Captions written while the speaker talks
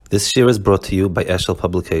This year is brought to you by Eshel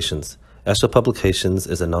Publications. Eshel Publications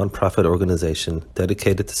is a non-profit organization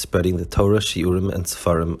dedicated to spreading the Torah, Shiurim, and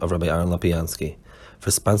Sefarim of Rabbi R Leible Eiger. For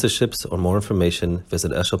sponsorships or more information,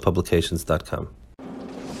 visit eshelpublications.com.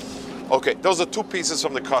 Okay, those are two pieces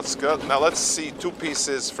from the Kotzka. Now let's see two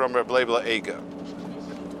pieces from R Leible Eiger.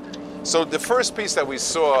 So the first piece that we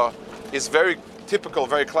saw is very typical,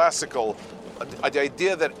 very classical. The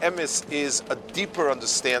idea that Emes is a deeper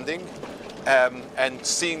understanding and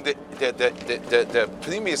seeing the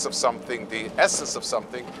pnimius of something, the essence of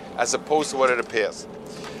something, as opposed to what it appears.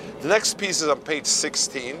 The next piece is on page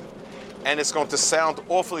 16, and it's going to sound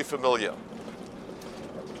awfully familiar.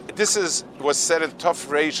 This was said in Tov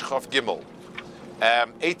Reish Chav Gimel,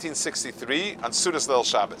 1863, on Sudas Leil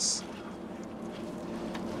Shabbos.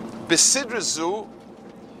 Besidra Zu,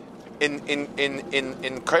 in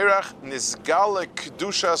Kairach Nizgale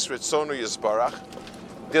Kedushas Ritzonu Yisbarach,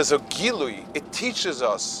 there's a gilui. It teaches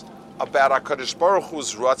us about HaKadosh Baruch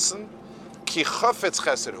Hu's Ratzon, Ki Chafetz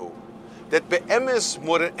Chesed Hu, that be'emes,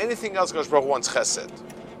 more than anything else, HaKadosh Baruch Hu wants Chesed.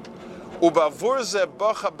 Ubavur ze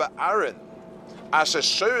bacha be'Aaron, asher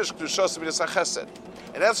shoyesh kedushas midas HaChesed.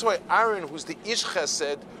 And that's why Aaron, who's the Ish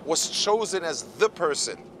Chesed, was chosen as the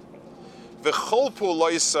person. V'chol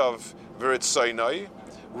pu'loisav v'ritzaynoi,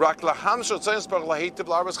 rak laham shotzayin sparach laheitiv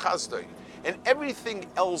l'arbas chazdoi. And everything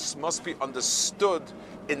else must be understood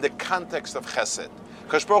in the context of Chesed.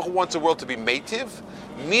 Kadosh Baruch Hu wants the world to be meitiv.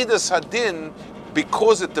 Midas Hadin,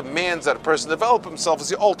 because it demands that a person develop himself, is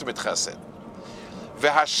the ultimate Chesed.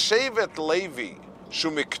 V'hashevet Levi shu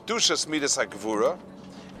mikdushas midas hagvura,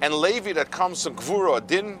 and Levi that comes from Gvura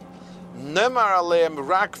Adin, nemar aleim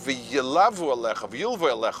rak v'yilavu alecha v'yilvu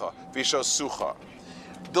alecha v'yishosucha.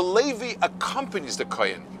 The Levi accompanies the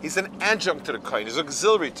Kohen. He's an adjunct to the Kohen. He's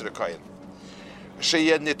auxiliary to the Kohen.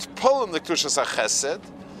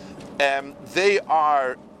 They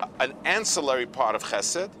are an ancillary part of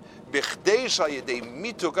Chesed.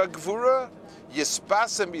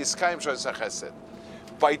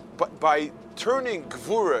 By turning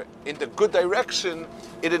Gvura in the good direction,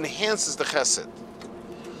 it enhances the Chesed.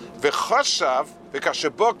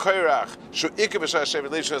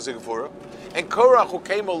 And Korach, who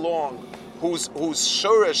came along, whose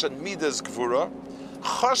Shoresh and Midas Gvura,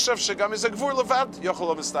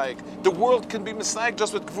 the world can be misnaik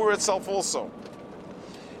just with Gvura itself also.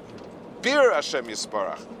 Bir Hashem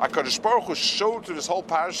Yisparach, HaKadosh Baruch Hu showed through this whole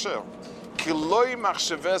parasha,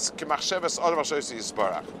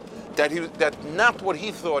 that not what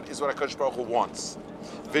he thought is what HaKadosh Baruch Hu wants.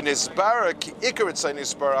 V'nizbara ki ikar etzayin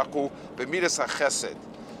Yisparach hu b'midas ha'chesed,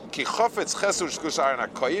 ki chofetz chesed u'shkush aron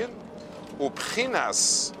ha'koyin,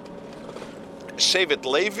 u'pchinas shevet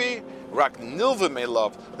Levi, rak nilva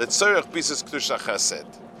melav letzorech bisis kedusha chesed,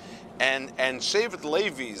 and Shevet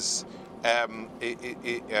Levi's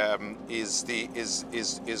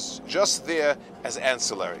is just there as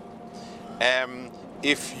ancillary.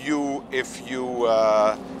 If you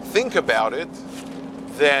think about it,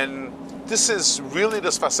 then this is really the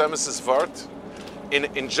Sfas Emes' Vart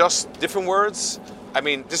in just different words. I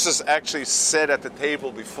mean, this is actually said at the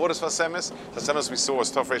table before the Sfas Emes. The Sfas Emes we saw was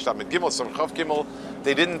Tov Reish Lamed Gimel, Sfas Chav Gimel.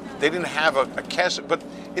 They didn't have a cash, but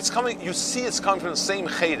it's coming. You see, it's coming from the same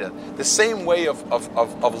cheder, the same way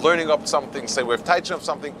of learning up something. Say we're teaching up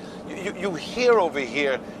something. You hear over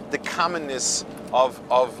here the commonness of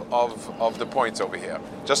the points over here.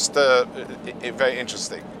 Just very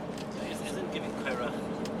interesting. Isn't giving Kairach,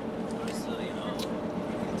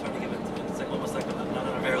 trying to give it? It's like almost like not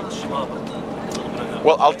a very Shema, but.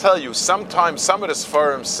 Well, I'll tell you, sometimes some of the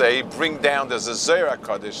Sfarim say, bring down, there's a Zohar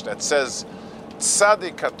Kodesh that says,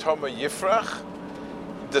 Tzadik Katoma Yifrach,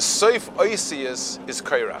 the Soif Oisius is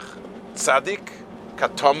Kairach. Tzadik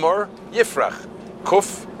Katomor Yifrach,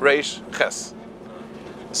 Kuf Reish Ches.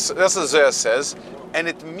 So that's what Zohar says, and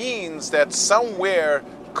it means that somewhere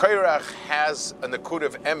Kairach has a Nakud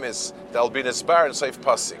of Emes that will be Nisbar and Soif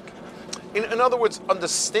Pasik. In other words,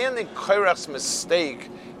 understanding Kairach's mistake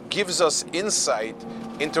gives us insight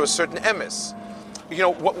into a certain emes.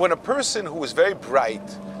 When a person who is very bright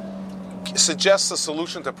suggests a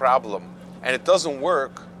solution to a problem and it doesn't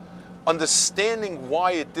work, understanding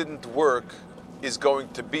why it didn't work is going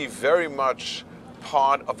to be very much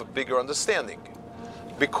part of a bigger understanding,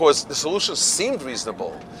 because the solution seemed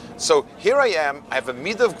reasonable. So here I am, I have a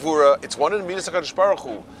midah of Gvura, it's one of the midas of HaKadosh Baruch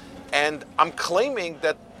Hu, and I'm claiming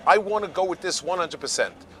that I want to go with this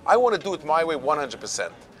 100%. I want to do it my way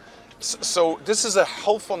 100%. So this is a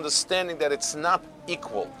helpful understanding that it's not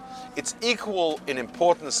equal. It's equal in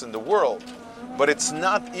importance in the world, but it's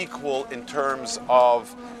not equal in terms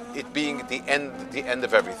of it being the end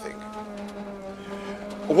of everything.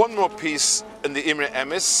 One more piece in the Imrei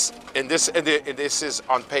Emes, and this is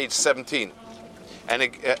on page 17. And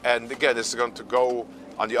again, this is going to go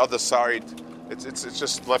on the other side. It's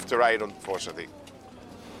just left to right, unfortunately.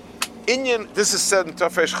 This is said in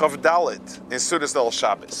Tafesh Chav Dalet in Sudas Del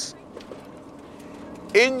Shabbos.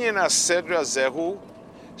 Inyan Asedra Zehu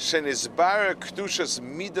Shenizbar Kedushas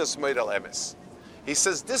Midas Moedel Emes. He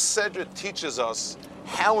says this Sedra teaches us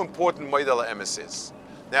how important Moedel Emes is.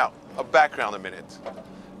 Now, a background a minute.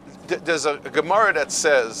 There's a Gemara that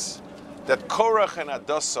says that Korach and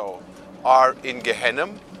Adasso are in Gehenna,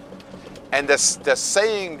 and they're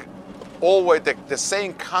saying always, they're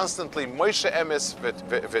saying constantly, Moshe Emes,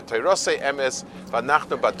 V'Teirose Emes,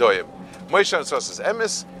 V'Nachnu Badoyim. Moshe and Sos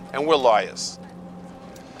Emes, and we're liars.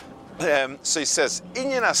 So he says,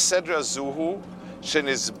 Inyan Asedra Zuhu,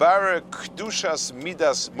 Shenizbara Kdushas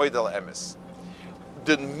Midas Moedel Emes.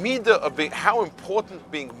 The midah of being, how important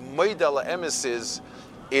being Moedel Emes is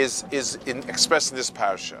in expressing this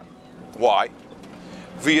parasha. Why?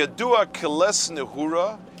 V'yadua kiles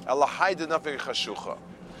nehura elahayda nafik chashucha.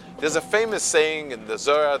 There's a famous saying in the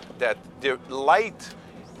Zohar that the light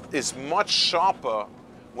is much sharper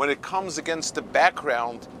when it comes against the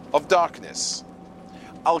background of darkness.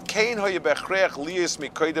 Al kein hoyebechrech liyis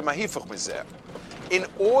mikoydem ahifach mizeh. In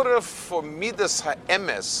order for midas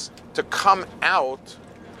ha'emes to come out,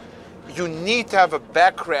 you need to have a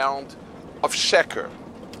background of sheker.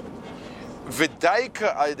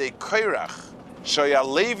 V'daika alidei koirach shoya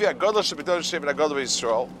levi agadol shebidol shebed agadol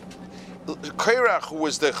Yisrael. Koirach, who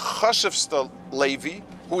was the chashivsta Levi,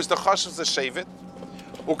 who was the chashivsta Shevet,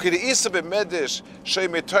 u'kideisa b'medesh shoy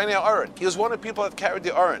metoinei Aaron. He was one of the people that carried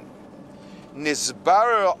the Aaron.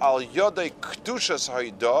 Nizbar al yodei kedushas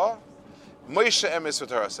ha'ida Moshe Emes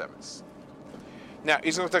v'Toras Emes. Now,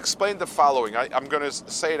 he's going to explain the following. I'm going to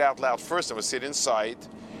say it out loud first, and we'll see it inside,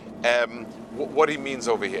 what he means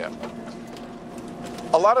over here.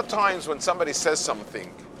 A lot of times when somebody says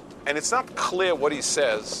something, and it's not clear what he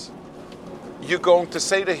says, you're going to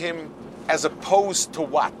say to him, as opposed to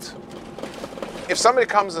what? If somebody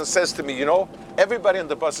comes and says to me, you know, everybody on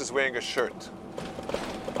the bus is wearing a shirt,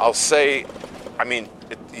 I'll say,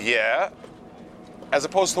 yeah, as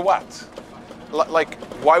opposed to what? Like,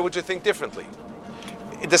 why would you think differently?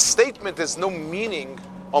 The statement has no meaning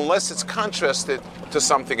unless it's contrasted to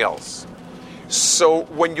something else. So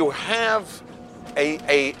when you have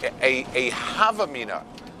a havamina,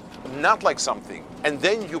 not like something, and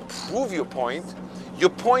then you prove your point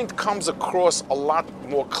comes across a lot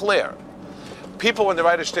more clear. People, when they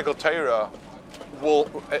write a shtickle Torah, will,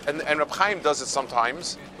 and Reb Chaim does it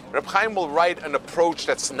sometimes, Reb Chaim will write an approach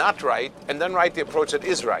that's not right, and then write the approach that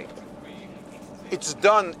is right. It's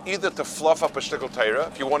done either to fluff up a shtickle Torah,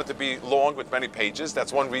 if you want it to be long with many pages,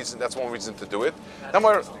 that's one reason to do it.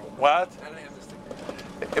 What?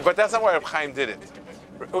 But that's not why Reb Chaim did it.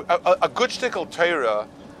 A good shtickle Torah,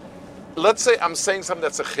 let's say I'm saying something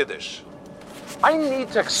that's a chiddush. I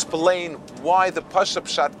need to explain why the Pashup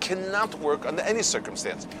Pshat cannot work under any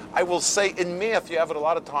circumstance. I will say in math, you have it a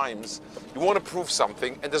lot of times, you want to prove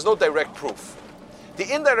something, and there's no direct proof.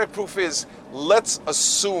 The indirect proof is, let's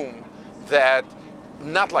assume that,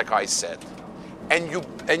 not like I said, and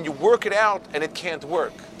you work it out, and it can't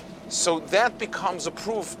work. So that becomes a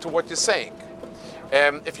proof to what you're saying.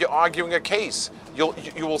 If you're arguing a case, you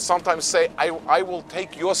will sometimes say, I will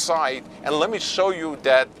take your side and let me show you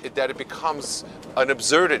that it becomes an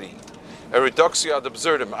absurdity, a reduxio ad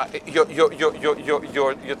absurdum.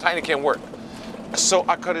 Your tiny can't work. So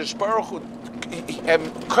HaKadosh Baruch Hu,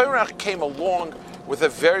 Korach came along with a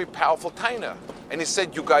very powerful taina, and he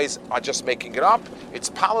said, you guys are just making it up. It's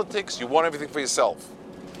politics. You want everything for yourself.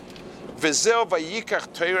 V'zeo vayikach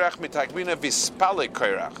Torach mitagmina v'spale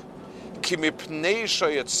Korach. Ki mipnei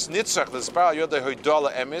shoyetz nitzach l'zbar yodei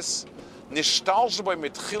hoydala emes nishtalsh boy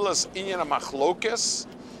mitchilas inyan machlokes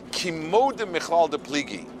ki modem michlal de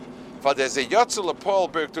pligi v'deze yotzel lepol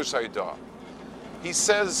berktus hayda. He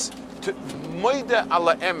says to moide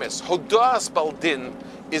ala emes hodas baldin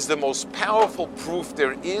is the most powerful proof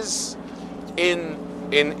there is in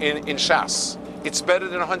Shas. It's better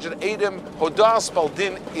than 100 Edom. Hodas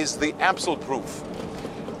baldin is the absolute proof.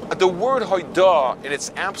 The word hoidah, in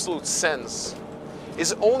its absolute sense,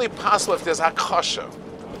 is only possible if there's hakasha.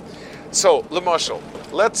 So, l'mashal,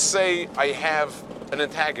 let's say I have an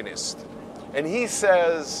antagonist, and he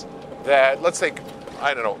says that, let's take,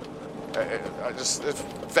 I don't know, just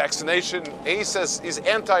vaccination, and he says he's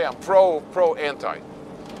anti, I'm pro, anti.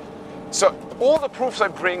 So, all the proofs I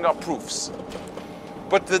bring are proofs.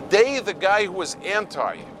 But the day the guy who was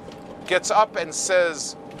anti gets up and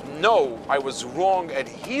says, no, I was wrong and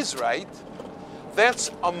he's right, that's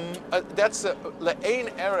a le'ein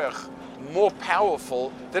erech more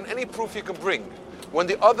powerful than any proof you can bring. When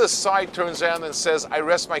the other side turns around and says, I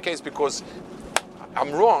rest my case because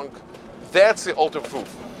I'm wrong, that's the ultimate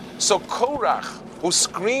proof. So Korach, who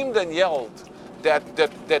screamed and yelled that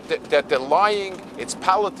they're lying, it's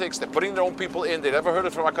politics, they're putting their own people in, they never heard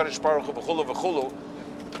it from HaKadosh Baruch Hu, v'chulu v'chulu.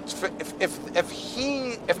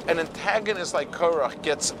 If an antagonist like Korach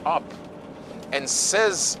gets up and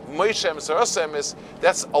says Moshe Emes,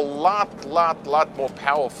 that's a lot more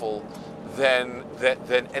powerful than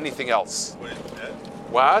anything else. Wait, dead?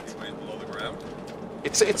 What? Wait, below the ground?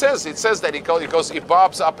 It says that he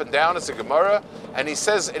bobs up and down. It's a Gemara, and he's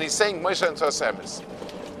saying Moshe Emes.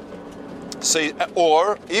 So,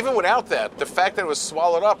 or even without that, the fact that it was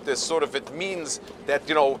swallowed up, it means that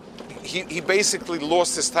he basically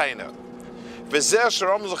lost his taina. V'zeh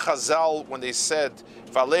sheramzu Chazal when they said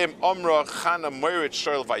V'aleim Omra Chana Moirit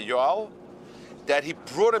Shoel Vayoal, that he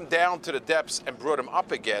brought him down to the depths and brought him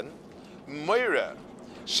up again. Moira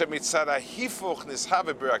Shemitzara Hifuch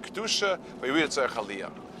Nishave B'Rakdusha V'Yitzar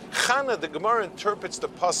Chaliyah. Chana, the Gemara interprets the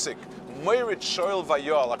pasuk Moirit Shoel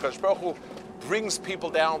Vayoal. HaKadosh Baruch Hu brings people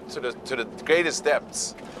down to the greatest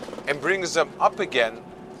depths and brings them up again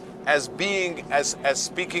as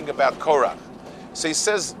speaking about Korach. So he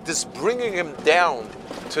says this bringing him down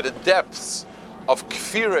to the depths of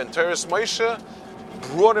Kfira and Teres Moshe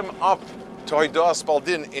brought him up to Hoidah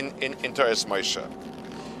Spaldin in Teres Moshe.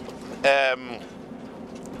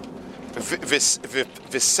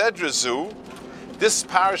 V'sedrezu, this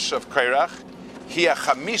parish of Korach, Hiya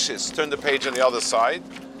Chamishis, turn the page on the other side,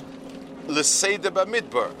 L'Seida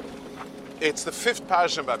B'Midbar. It's the fifth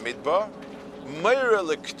parish of B'Midbar. Meira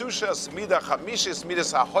L'Ktushas Mida Chamishis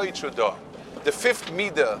Midas HaHoid Shudah. The fifth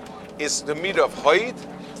Midah is the Midah of Hoid,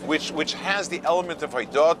 which has the element of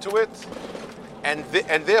Hoidah to it, and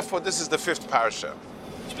therefore this is the fifth parasha.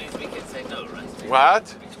 Which means we can say no, right?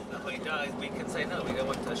 What? We can say no. We don't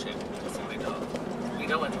want Hashem to say we don't. We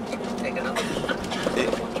don't want to take another.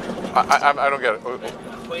 I don't get it.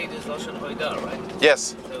 Hoid is Lashon Hoidah, right?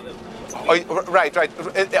 Yes. So Right.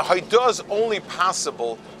 Hoidah is only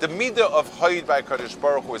possible. The midah of Hoid by Kadosh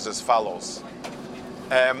Baruch Hu is as follows.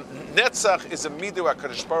 Netzach is a midah where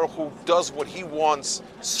Kadosh Baruch Hu does what he wants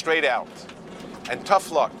straight out, and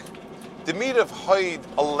tough luck. The midah of Hoid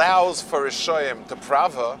allows for Rishayim to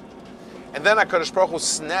prava, and then HaKadosh Baruch Hu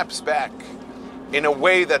snaps back in a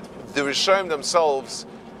way that the Rishayim themselves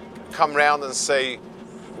come round and say,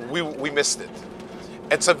 we missed it.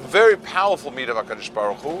 It's a very powerful midah of HaKadosh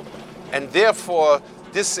Baruch Hu, and therefore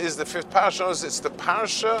this is the fifth parasha. It's the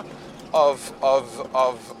parasha of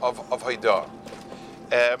Hoidah.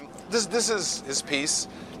 This is his piece.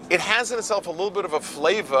 It has in itself a little bit of a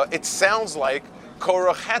flavor. It sounds like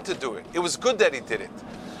Korach had to do it. It was good that he did it.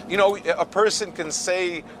 A person can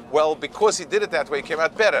say, well, because he did it that way, it came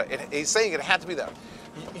out better. He's saying it had to be that.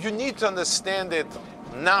 You need to understand it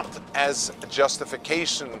not as a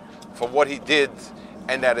justification for what he did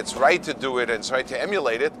and that it's right to do it and it's right to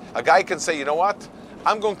emulate it. A guy can say, you know what?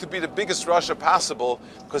 I'm going to be the biggest Rasha possible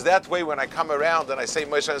because that way when I come around and I say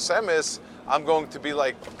Moshe Emes, I'm going to be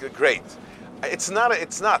like great. It's not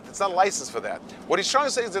a license for that. What he's trying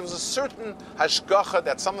to say is there was a certain hashgacha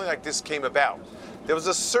that something like this came about. There was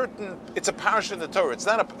it's a parasha in the Torah. It's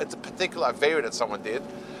a particular avera that someone did,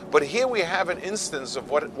 but here we have an instance of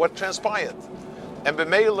what transpired. And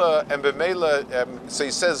b'meila, so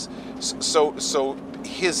he says, so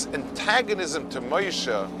his antagonism to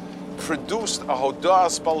Moshe produced a Hodah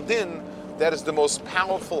Spaldin that is the most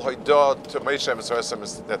powerful Hodah to Moshe Emes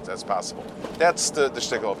that's possible. That's the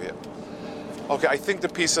shtick over here. Okay, I think the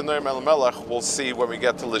piece of Noam Elimelech we'll see when we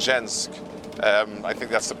get to Lezhensk. I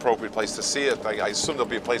think that's the appropriate place to see it. I assume there'll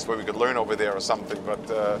be a place where we could learn over there or something, but